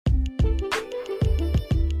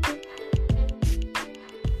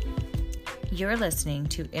You're listening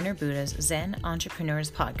to Inner Buddha's Zen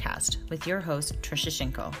Entrepreneurs Podcast with your host, Trisha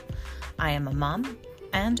Schinkel. I am a mom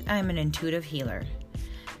and I'm an intuitive healer.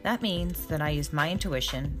 That means that I use my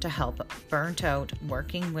intuition to help burnt out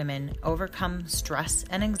working women overcome stress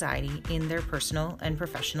and anxiety in their personal and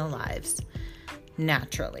professional lives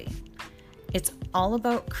naturally. It's all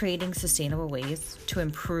about creating sustainable ways to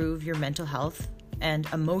improve your mental health and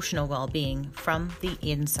emotional well-being from the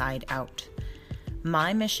inside out.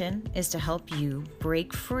 My mission is to help you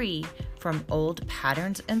break free from old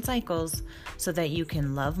patterns and cycles so that you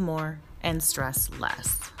can love more and stress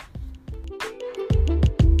less.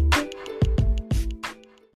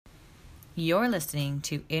 You're listening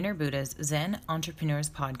to Inner Buddha's Zen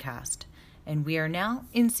Entrepreneurs Podcast, and we are now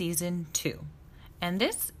in Season 2, and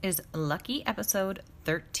this is lucky episode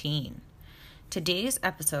 13. Today's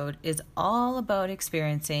episode is all about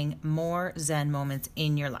experiencing more Zen moments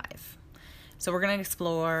in your life. So we're going to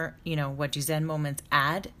explore, what do Zen moments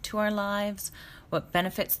add to our lives, what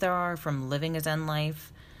benefits there are from living a Zen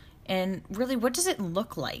life, and really what does it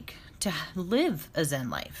look like to live a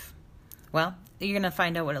Zen life? Well, you're going to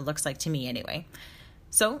find out what it looks like to me anyway.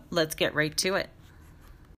 So let's get right to it.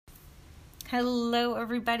 Hello,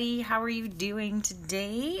 everybody. How are you doing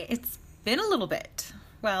today? It's been a little bit.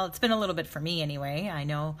 Well, it's been a little bit for me anyway. I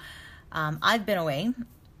know I've been away.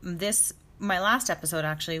 My last episode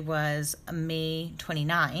actually was May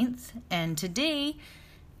 29th, and today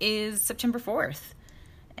is September 4th.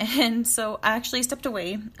 And so I actually stepped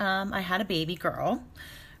away. I had a baby girl.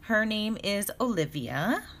 Her name is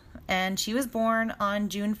Olivia, and she was born on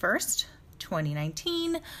June 1st,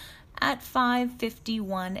 2019 at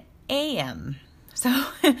 5:51 a.m. So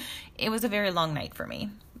it was a very long night for me.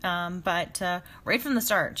 But right from the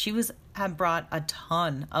start, she had brought a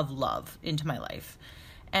ton of love into my life.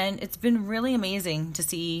 And it's been really amazing to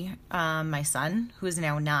see my son, who is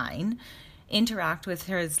now 9, interact with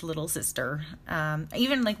his little sister.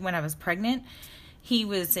 Even like when I was pregnant, he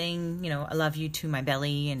was saying, I love you to my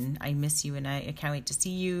belly and I miss you and I can't wait to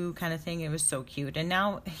see you kind of thing. It was so cute. And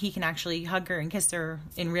now he can actually hug her and kiss her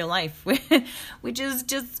in real life, which is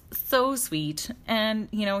just so sweet. And,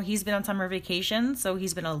 he's been on summer vacation, so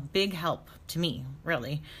he's been a big help to me,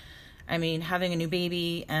 really. I mean, having a new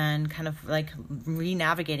baby and kind of like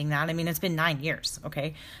re-navigating that. I mean, it's been 9 years,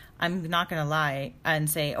 okay? I'm not going to lie and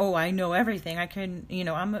say, oh, I know everything.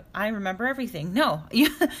 I remember everything. No,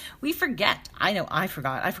 we forget. I know I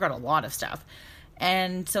forgot. I forgot a lot of stuff.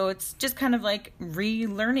 And so it's just kind of like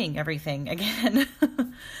relearning everything again.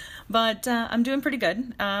 But I'm doing pretty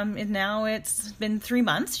good. And now it's been 3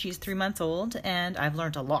 months. She's 3 months old, and I've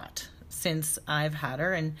learned a lot since I've had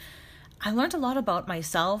her. And I learned a lot about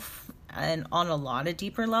myself and on a lot of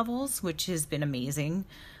deeper levels, which has been amazing.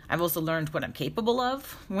 I've also learned what I'm capable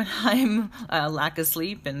of when I'm lack of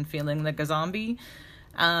sleep and feeling like a zombie.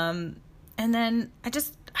 And then I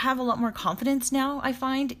just have a lot more confidence now. I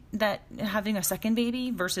find that having a second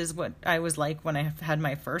baby versus what I was like when I had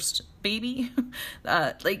my first baby,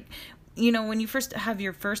 when you first have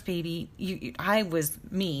your first baby, I was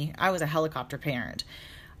a helicopter parent.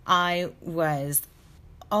 I was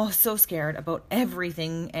so scared about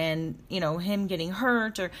everything and, him getting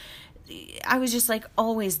hurt, or I was just like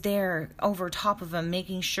always there over top of him,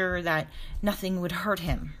 making sure that nothing would hurt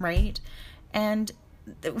him. Right. And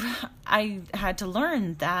I had to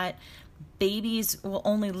learn that babies will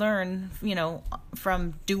only learn,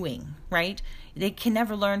 from doing, right? They can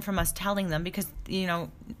never learn from us telling them because,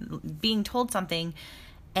 being told something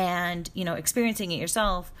and, experiencing it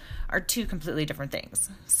yourself are two completely different things.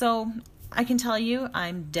 So I can tell you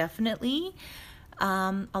I'm definitely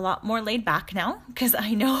a lot more laid back now because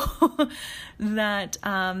I know that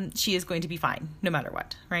she is going to be fine no matter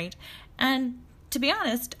what, right? And to be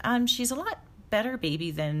honest, she's a lot better baby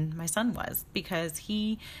than my son was because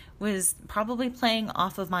he was probably playing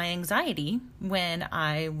off of my anxiety when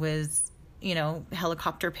I was,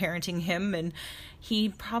 helicopter parenting him, and he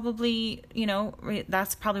probably,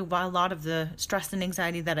 that's probably why a lot of the stress and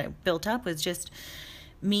anxiety that I built up was just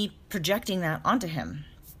me projecting that onto him.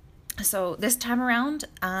 So this time around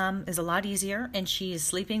is a lot easier, and she is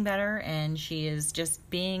sleeping better, and she is just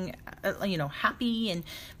being, happy and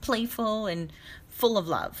playful and full of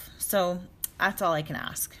love. So that's all I can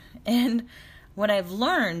ask. And what I've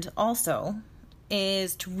learned also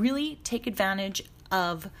is to really take advantage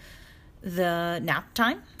of the nap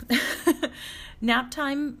time. Nap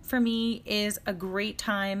time for me is a great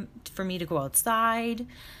time for me to go outside,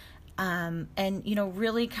 and,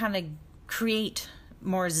 really kind of create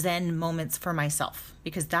more Zen moments for myself,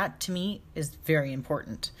 because that to me is very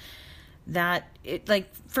important. That it,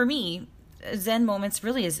 for me, Zen moments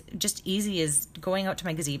really is just easy as going out to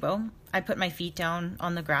my gazebo. I put my feet down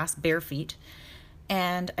on the grass, bare feet,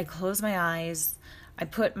 and I close my eyes. I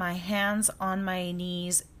put my hands on my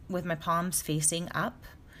knees with my palms facing up,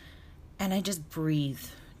 and I just breathe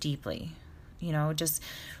deeply, just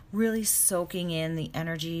really soaking in the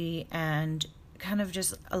energy and kind of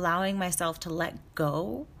just allowing myself to let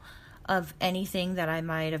go of anything that I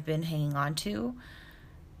might have been hanging on to.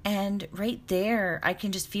 And right there, I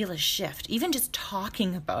can just feel a shift. Even just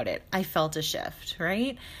talking about it, I felt a shift,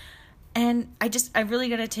 right? And I really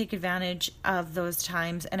got to take advantage of those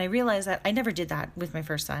times. And I realized that I never did that with my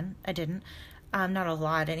first son. I didn't, not a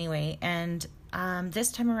lot anyway. And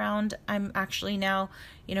this time around, I'm actually now,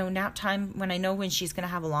 nap time, when I know when she's going to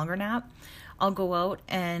have a longer nap, I'll go out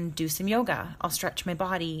and do some yoga. I'll stretch my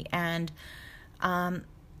body and,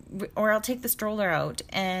 or I'll take the stroller out.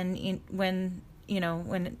 And when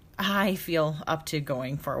I feel up to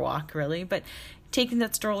going for a walk, really, but taking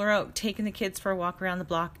that stroller out, taking the kids for a walk around the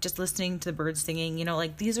block, just listening to the birds singing,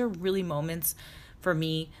 these are really moments for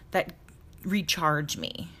me that recharge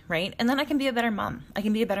me, right? And then I can be a better mom. I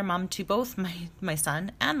can be a better mom to both my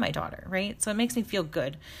son and my daughter, right? So it makes me feel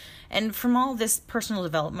good. And from all this personal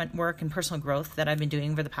development work and personal growth that I've been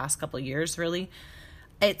doing for the past couple of years, really,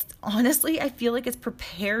 it's honestly, I feel like it's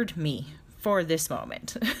prepared me for this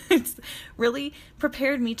moment. It's really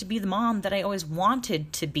prepared me to be the mom that I always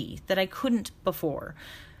wanted to be, that I couldn't before.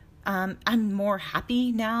 I'm more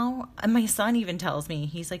happy now. And my son even tells me,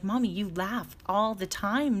 he's like, Mommy, you laugh all the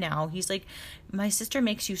time now. He's like, my sister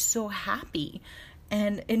makes you so happy.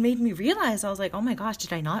 And it made me realize, I was like, oh my gosh,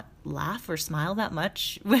 did I not laugh or smile that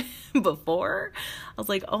much before? I was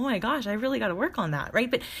like, oh my gosh, I really got to work on that, right?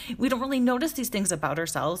 But we don't really notice these things about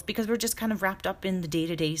ourselves because we're just kind of wrapped up in the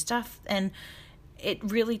day-to-day stuff. And it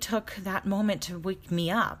really took that moment to wake me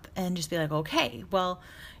up and just be like, okay, well,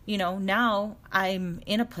 now I'm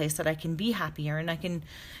in a place that I can be happier and I can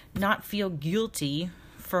not feel guilty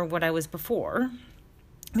for what I was before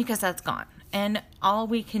because that's gone. And all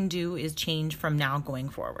we can do is change from now going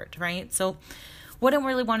forward, right? So what I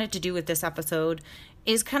really wanted to do with this episode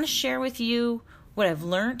is kind of share with you what I've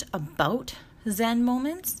learned about Zen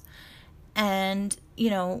moments and,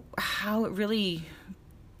 how it really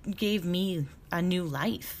gave me a new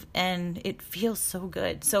life and it feels so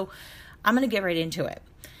good. So I'm going to get right into it.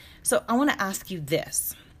 So I want to ask you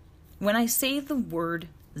this. When I say the word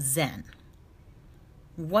Zen,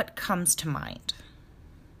 what comes to mind?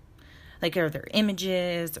 Like, are there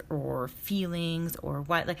images or feelings or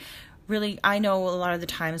what? Like, really, I know a lot of the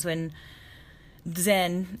times when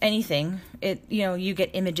Zen, anything, you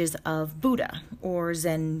get images of Buddha or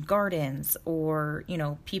Zen gardens or,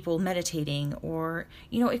 people meditating or,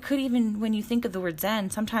 it could even, when you think of the word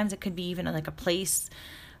Zen, sometimes it could be even like a place,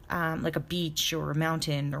 like a beach or a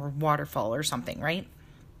mountain or a waterfall or something, right?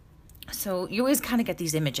 So you always kind of get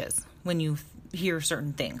these images when you hear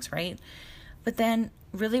certain things, right? But then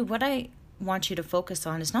really what I want you to focus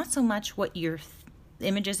on is not so much what your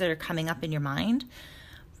images that are coming up in your mind,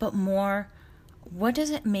 but more, what does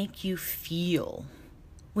it make you feel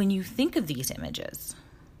when you think of these images?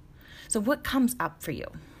 So what comes up for you?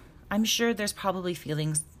 I'm sure there's probably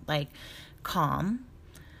feelings like calm.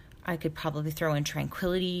 I could probably throw in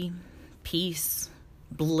tranquility, peace,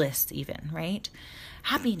 bliss even, right?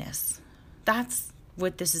 Happiness. That's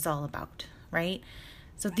what this is all about, right?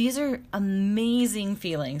 So these are amazing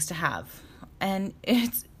feelings to have. And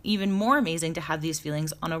it's even more amazing to have these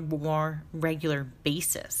feelings on a more regular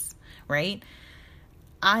basis, right?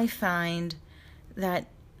 I find that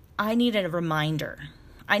I need a reminder.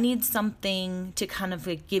 I need something to kind of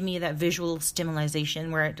like give me that visual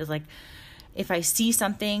stimulation where it is like, if I see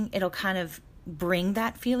something, it'll kind of bring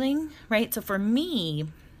that feeling, right? So for me,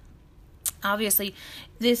 obviously,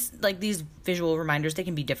 these visual reminders, they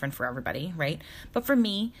can be different for everybody, right? But for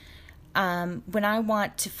me, when I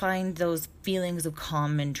want to find those feelings of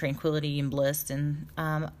calm and tranquility and bliss, and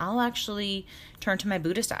I'll actually turn to my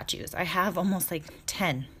Buddha statues. I have almost like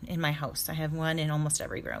 10 in my house. I have one in almost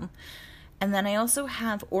every room. And then I also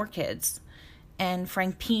have orchids and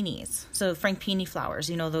frangipanis. So frangipani flowers,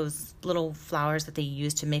 those little flowers that they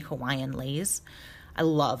use to make Hawaiian leis. I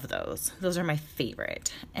love those. Those are my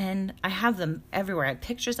favorite. And I have them everywhere. I have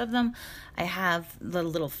pictures of them. I have the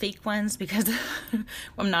little fake ones because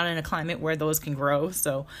I'm not in a climate where those can grow.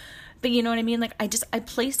 So, but you know what I mean? Like I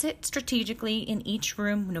place it strategically in each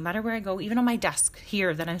room, no matter where I go, even on my desk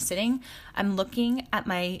here that I'm sitting, I'm looking at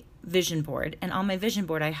my vision board. And on my vision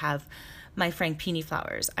board, I have my frangipani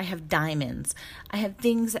flowers. I have diamonds. I have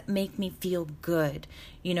things that make me feel good,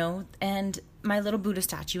 and my little Buddha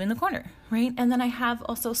statue in the corner, right? And then I have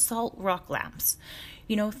also salt rock lamps,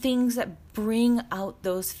 things that bring out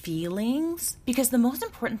those feelings, because the most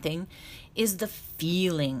important thing is the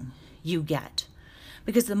feeling you get.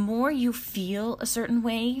 Because the more you feel a certain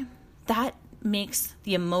way, that makes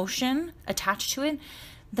the emotion attached to it,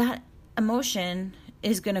 that emotion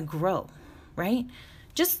is going to grow, right?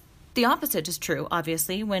 Just the opposite is true,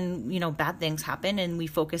 obviously, when, bad things happen and we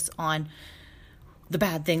focus on the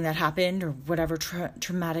bad thing that happened or whatever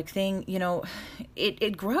traumatic thing,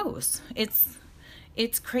 it grows.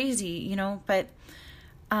 It's crazy, but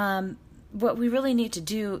what we really need to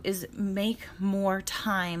do is make more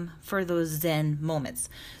time for those Zen moments.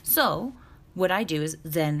 So what I do is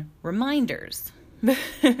Zen reminders.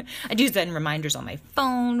 I do Zen reminders on my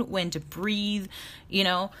phone, when to breathe,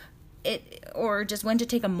 or just when to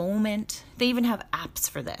take a moment. They even have apps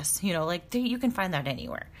for this, you can find that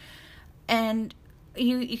anywhere. And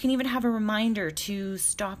you can even have a reminder to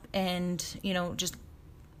stop and, just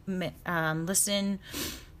listen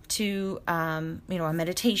to, a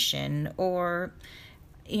meditation, or,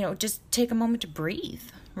 just take a moment to breathe.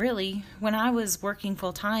 Really, when I was working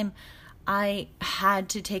full time, I had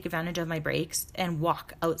to take advantage of my breaks and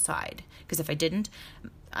walk outside, because if I didn't,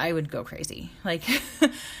 I would go crazy. Like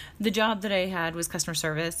the job that I had was customer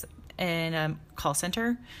service in a call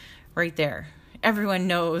center. Right there, everyone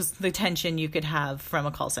knows the tension you could have from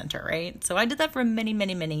a call center, right? So I did that for many,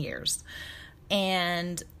 many, many years.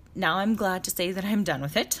 And now I'm glad to say that I'm done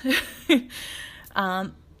with it.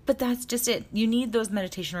 But that's just it. You need those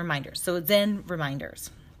meditation reminders. So Zen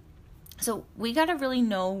reminders. So we got to really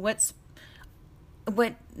know what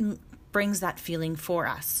brings that feeling for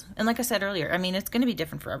us. And like I said earlier, it's going to be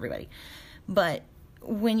different for everybody. But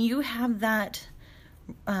when you have that,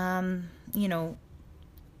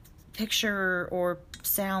 picture or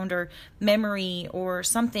sound or memory or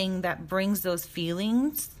something that brings those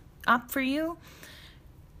feelings up for you,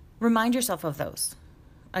 remind yourself of those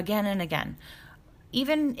again and again.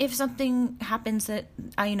 Even if something happens that,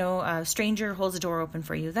 a stranger holds a door open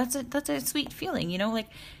for you, that's a sweet feeling, like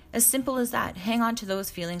as simple as that. Hang on to those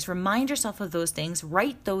feelings, remind yourself of those things,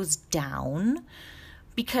 write those down,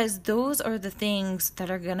 because those are the things that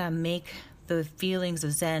are going to make the feelings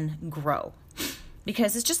of Zen grow.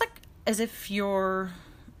 Because it's just like as if you're,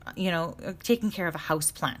 taking care of a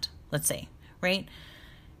house plant, let's say, right?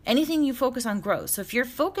 Anything you focus on grows. So if you're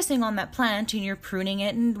focusing on that plant and you're pruning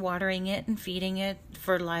it and watering it and feeding it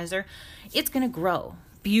fertilizer, it's going to grow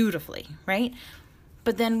beautifully, right?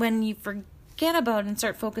 But then when you forget about it and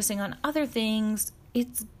start focusing on other things,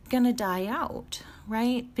 it's going to die out,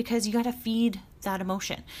 right? Because you got to feed that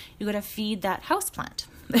emotion. You got to feed that house plant.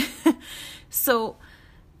 So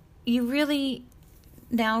you really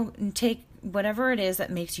now take whatever it is that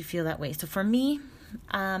makes you feel that way. So for me,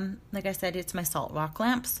 like I said, it's my salt rock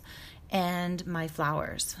lamps and my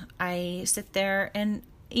flowers. I sit there, and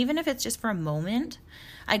even if it's just for a moment,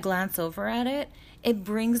 I glance over at it. It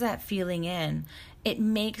brings that feeling in. It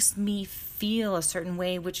makes me feel a certain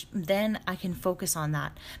way, which then I can focus on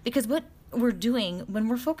that. Because what we're doing when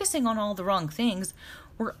we're focusing on all the wrong things,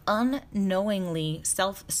 we're unknowingly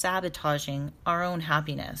self-sabotaging our own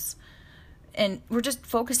happiness. And we're just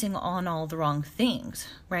focusing on all the wrong things,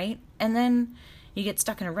 right? And then you get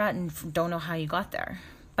stuck in a rut and don't know how you got there.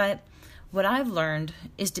 But what I've learned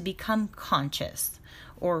is to become conscious,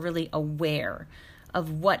 or really aware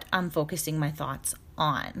of what I'm focusing my thoughts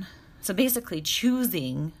on. So basically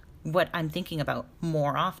choosing what I'm thinking about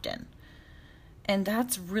more often. And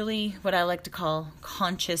that's really what I like to call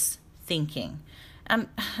conscious thinking. And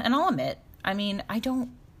I'll admit, I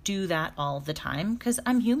don't do that all the time, because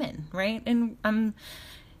I'm human, right? And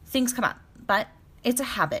things come up, but it's a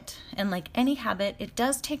habit. And like any habit, it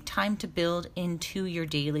does take time to build into your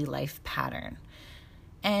daily life pattern.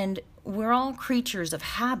 And we're all creatures of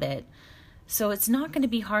habit, so it's not going to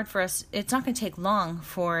be hard for us. It's not going to take long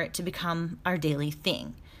for it to become our daily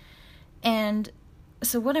thing. And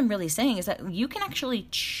so what I'm really saying is that you can actually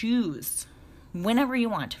choose whenever you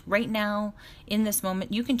want. Right now, in this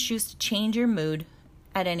moment, you can choose to change your mood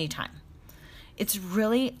at any time. It's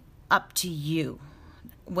really up to you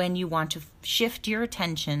when you want to shift your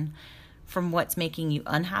attention from what's making you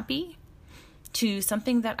unhappy to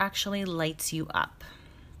something that actually lights you up.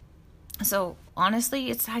 So honestly,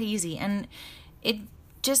 it's that easy, and it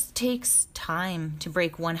just takes time to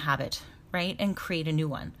break one habit, right, and create a new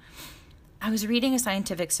one. I was reading a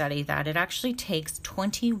scientific study that it actually takes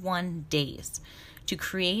 21 days to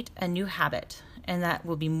create a new habit, and that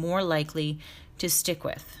will be more likely to stick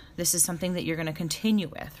with. This is something that you're going to continue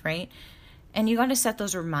with, right? And you got to set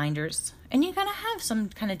those reminders, and you got to have some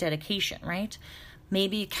kind of dedication, right?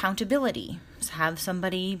 Maybe accountability. Have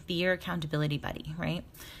somebody be your accountability buddy, right?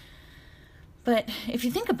 But if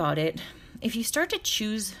you think about it, if you start to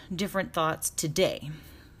choose different thoughts today,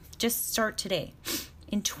 just start today.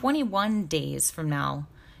 In 21 days from now,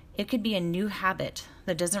 it could be a new habit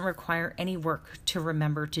that doesn't require any work to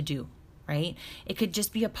remember to do, right? It could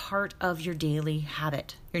just be a part of your daily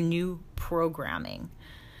habit, your new programming.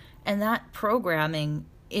 And that programming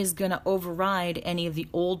is going to override any of the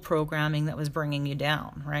old programming that was bringing you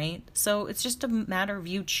down, right? So it's just a matter of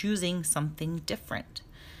you choosing something different.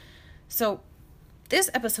 So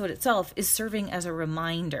this episode itself is serving as a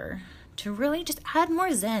reminder to really just add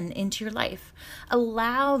more Zen into your life.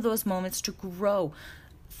 Allow those moments to grow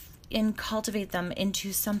and cultivate them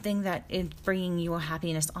into something that is bringing you a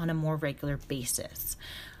happiness on a more regular basis.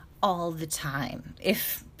 All the time,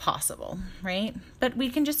 if possible, right? But we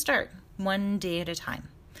can just start one day at a time.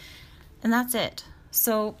 And that's it.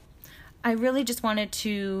 So I really just wanted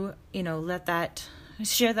to,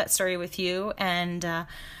 share that story with you and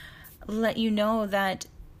let you know that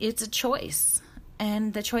it's a choice.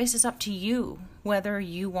 And the choice is up to you, whether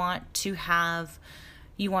you want to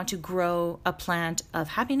grow a plant of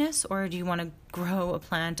happiness or do you want to grow a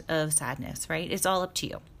plant of sadness, right? It's all up to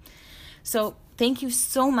you. So thank you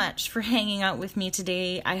so much for hanging out with me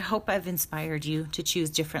today. I hope I've inspired you to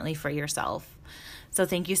choose differently for yourself. So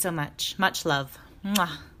thank you so much. Much love.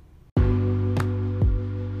 Mwah.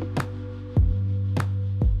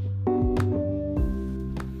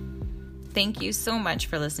 Thank you so much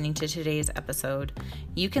for listening to today's episode.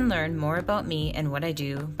 You can learn more about me and what I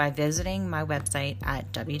do by visiting my website at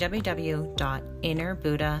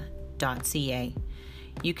www.innerbuddha.ca.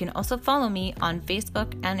 You can also follow me on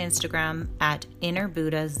Facebook and Instagram at Inner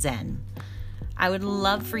Buddha Zen. I would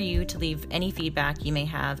love for you to leave any feedback you may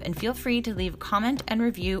have, and feel free to leave a comment and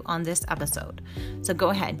review on this episode. So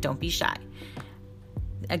go ahead, don't be shy.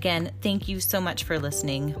 Again, thank you so much for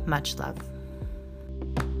listening. Much love.